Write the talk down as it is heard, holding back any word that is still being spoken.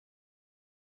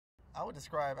I would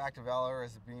describe Acto de Valor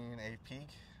as being a peek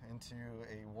into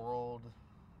a world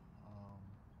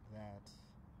that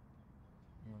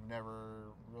you've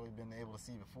never really been able to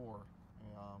see before.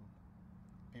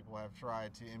 People have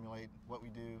tried to emulate what we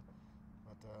do,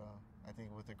 but I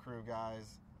think with the crew of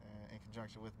guys, in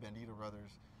conjunction with Bandito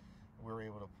Brothers, we were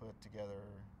able to put together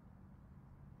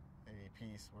a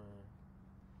piece where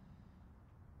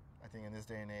I think in this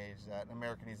day and age that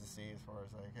America needs to see, as far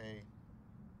as like, hey,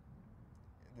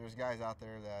 there's guys out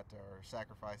there that are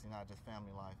sacrificing not just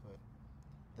family life, but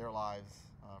their lives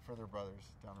for their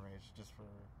brothers down the range, just for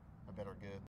a better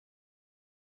good.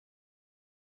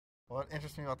 What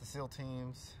interests me about the SEAL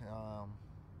teams,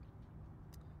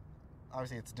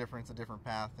 obviously it's different. It's a different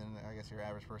path than I guess your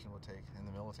average person would take in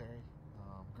the military.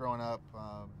 Growing up,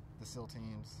 the SEAL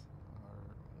teams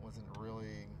wasn't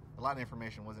really, a lot of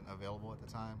information wasn't available at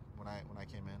the time when I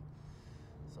came in.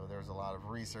 So there was a lot of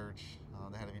research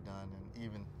that had to be done, and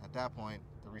even at that point,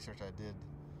 the research I did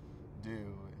do,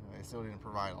 it still didn't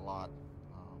provide a lot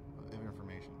of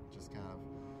information. Just kind of,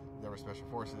 there were special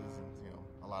forces and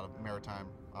a lot of maritime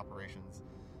operations.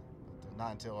 But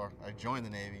not until I joined the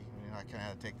Navy, I kind of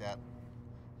had to take that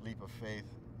leap of faith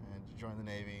and join the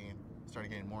Navy and started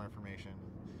getting more information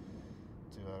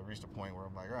to reach the point where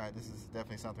I'm like, all right, this is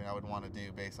definitely something I would want to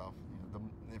do based off the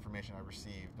information I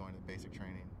received going to basic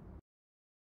training.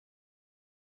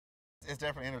 It's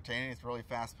definitely entertaining. It's really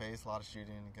fast-paced, a lot of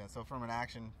shooting. So from an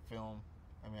action film,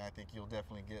 I think you'll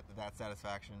definitely get that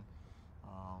satisfaction.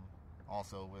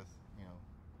 Also with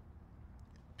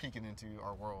peeking into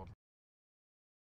our world.